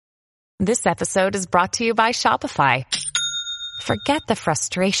This episode is brought to you by Shopify. Forget the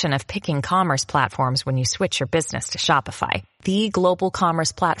frustration of picking commerce platforms when you switch your business to Shopify, the global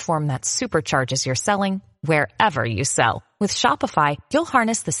commerce platform that supercharges your selling wherever you sell. With Shopify, you'll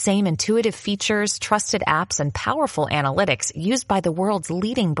harness the same intuitive features, trusted apps, and powerful analytics used by the world's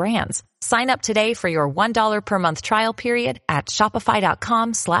leading brands. Sign up today for your $1 per month trial period at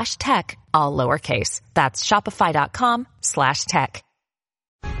shopify.com/tech, all lowercase. That's shopify.com/tech.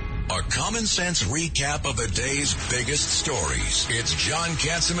 A common sense recap of the day's biggest stories. It's John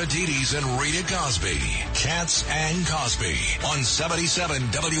Catsimatidis and Rita Cosby. Katz and Cosby on 77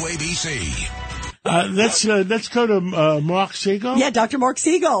 WABC. Let's go to Marc Siegel. Yeah, Dr. Marc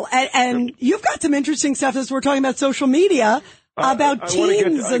Siegel. And you've got some interesting stuff as we're talking about social media, about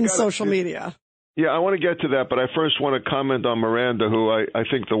teens and social media. Yeah, I want to get to that, but I first want to comment on Miranda, who I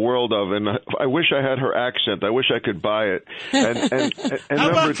think the world of, and I wish I had her accent. I wish I could buy it. And How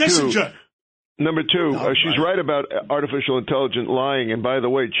about Kissinger? Number two, she's right about artificial intelligence lying. And by the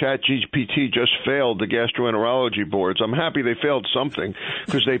way, ChatGPT just failed the gastroenterology boards. I'm happy they failed something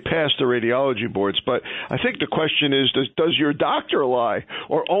because they passed the radiology boards. But I think the question is, does your doctor lie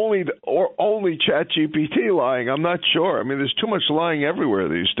or only ChatGPT lying? I'm not sure. I mean, there's too much lying everywhere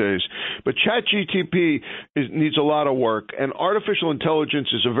these days. But ChatGPT needs a lot of work. And artificial intelligence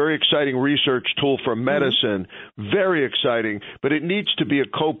is a very exciting research tool for medicine. Very exciting. But it needs to be a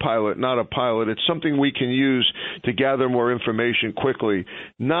co-pilot, not a pilot. It's something we can use to gather more information quickly,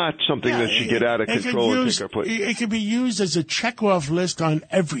 not something that should get out of control and take our place. It can be used as a check-off list on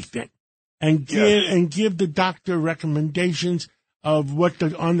everything, and give the doctor recommendations of what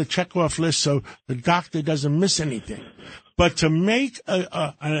on the check-off list, so the doctor doesn't miss anything. But to make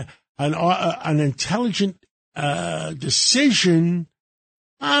an intelligent decision,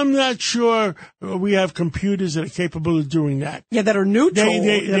 I'm not sure we have computers that are capable of doing that. Yeah, that are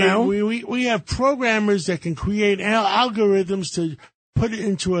neutral, We have programmers that can create algorithms to put it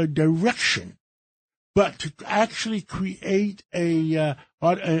into a direction. But to actually create an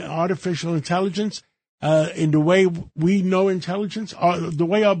artificial intelligence in the way we know intelligence, the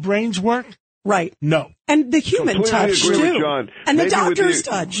way our brains work, right? No. And the human touch, agree too. With John. And maybe the doctor's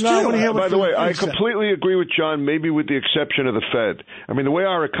touch, too. By the way, I completely agree with John, maybe with the exception of the Fed. I mean, the way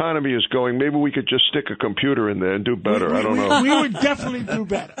our economy is going, maybe we could just stick a computer in there and do better. I don't know. We would definitely do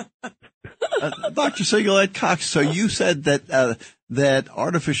better. Dr. Siegel, Ed Cox, so you said that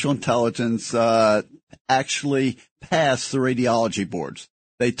artificial intelligence actually passed the radiology boards.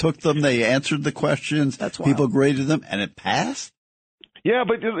 They took them, they answered the questions, people graded them, and it passed? Yeah,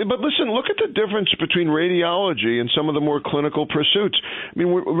 but listen, look at the difference between radiology and some of the more clinical pursuits. I mean,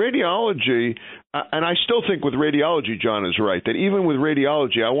 radiology, and I still think with radiology, John is right, that even with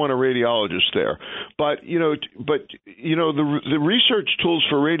radiology, I want a radiologist there. But the research tools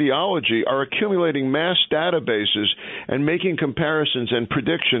for radiology are accumulating mass databases and making comparisons and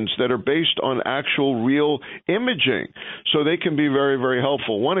predictions that are based on actual real imaging. So they can be very, very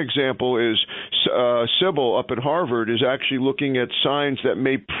helpful. One example is Sybil up at Harvard is actually looking at signs that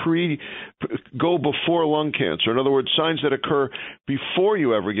may go before lung cancer. In other words, signs that occur before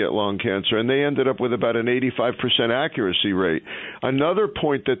you ever get lung cancer, and they ended up with about an 85% accuracy rate. Another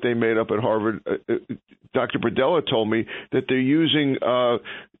point that they made up at Harvard, Dr. Bردella told me that they're using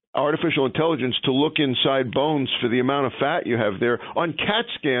artificial intelligence to look inside bones for the amount of fat you have there on CAT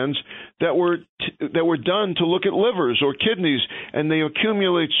scans that were done to look at livers or kidneys, and they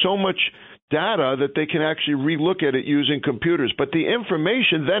accumulate so much data that they can actually relook at it using computers. But the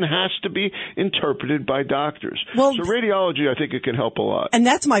information then has to be interpreted by doctors. Well, so radiology, I think it can help a lot. And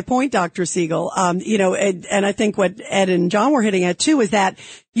that's my point, Dr. Siegel. And I think what Ed and John were hitting at too is that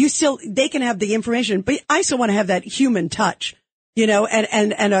they can have the information, but I still want to have that human touch.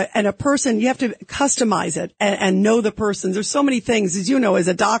 And a person, you have to customize it and know the person. There's so many things, as you know, as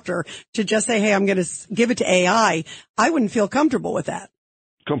a doctor, to just say, hey, I'm going to give it to AI. I wouldn't feel comfortable with that.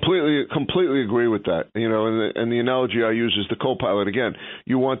 Completely agree with that. And the analogy I use is the co-pilot. Again,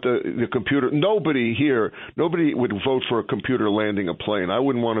 you want the computer. Nobody would vote for a computer landing a plane. I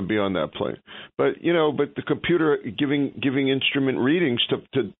wouldn't want to be on that plane. But the computer giving instrument readings to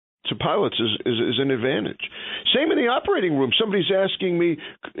pilots is an advantage. Same in the operating room. Somebody's asking me,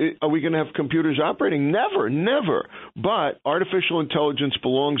 are we going to have computers operating? Never. But artificial intelligence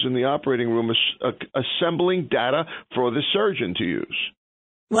belongs in the operating room, assembling data for the surgeon to use.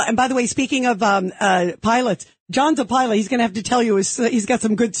 Well, and by the way, speaking of pilots, John's a pilot. He's going to have to tell you he's got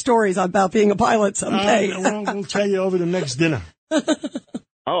some good stories about being a pilot someday. We'll tell you over the next dinner.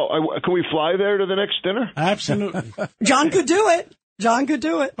 Can we fly there to the next dinner? Absolutely. John could do it.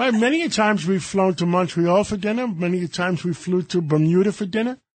 Well, many a times we've flown to Montreal for dinner. Many a times we flew to Bermuda for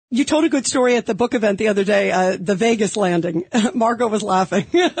dinner. You told a good story at the book event the other day, the Vegas landing. Margot was laughing.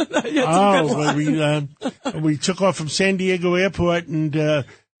 We took off from San Diego Airport, and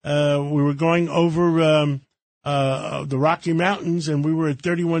we were going over the Rocky Mountains, and we were at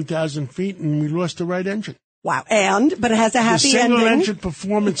 31,000 feet, and we lost the right engine. Wow. But it has a happy ending. The single engine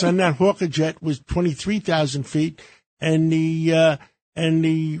performance on that Hawker jet was 23,000 feet, and the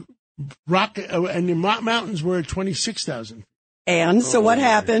mountains were at 26,000. And so what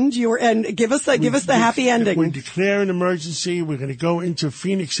happened? Give us the happy ending. We declare an emergency. We're going to go into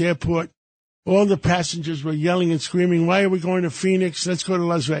Phoenix Airport. All the passengers were yelling and screaming, "Why are we going to Phoenix? Let's go to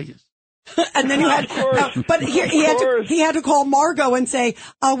Las Vegas." And then you had, but he had to call Margot and say,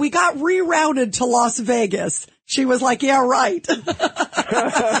 "We got rerouted to Las Vegas." She was like, "Yeah, right."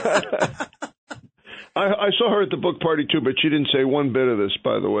 I saw her at the book party too, but she didn't say one bit of this,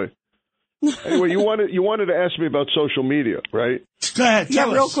 by the way. Anyway, you wanted to ask me about social media, right? Go ahead.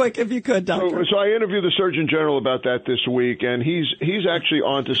 Real quick, if you could, Doctor. So I interviewed the Surgeon General about that this week, and he's actually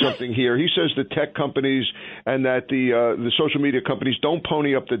onto something here. He says the tech companies and that the social media companies don't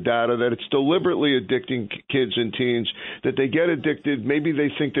pony up the data, that it's deliberately addicting kids and teens, that they get addicted. Maybe they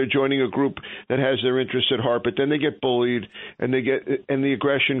think they're joining a group that has their interests at heart, but then they get bullied, and the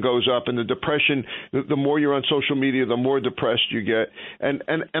aggression goes up, and the depression. The more you're on social media, the more depressed you get. And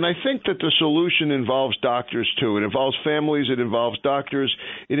I think that the solution involves doctors too. It involves families. It involves doctors.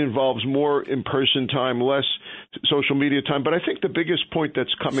 It involves more in-person time, less social media time. But I think the biggest point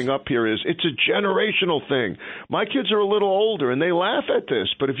that's coming up here is it's a generational thing. My kids are a little older, and they laugh at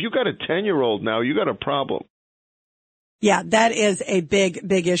this. But if you got a 10-year-old now, you got a problem. Yeah, that is a big,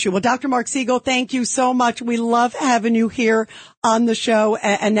 big issue. Well, Dr. Marc Siegel, thank you so much. We love having you here on the show.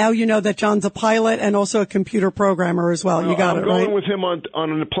 And now you know that John's a pilot and also a computer programmer as well. You got it, right? I'm going with him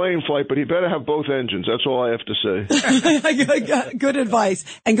on a plane flight, but he better have both engines. That's all I have to say. Good advice.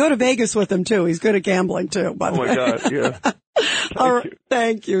 And go to Vegas with him, too. He's good at gambling, too, by the way. Oh, my God, yeah. All right.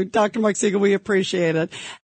 Thank you. Dr. Marc Siegel, we appreciate it.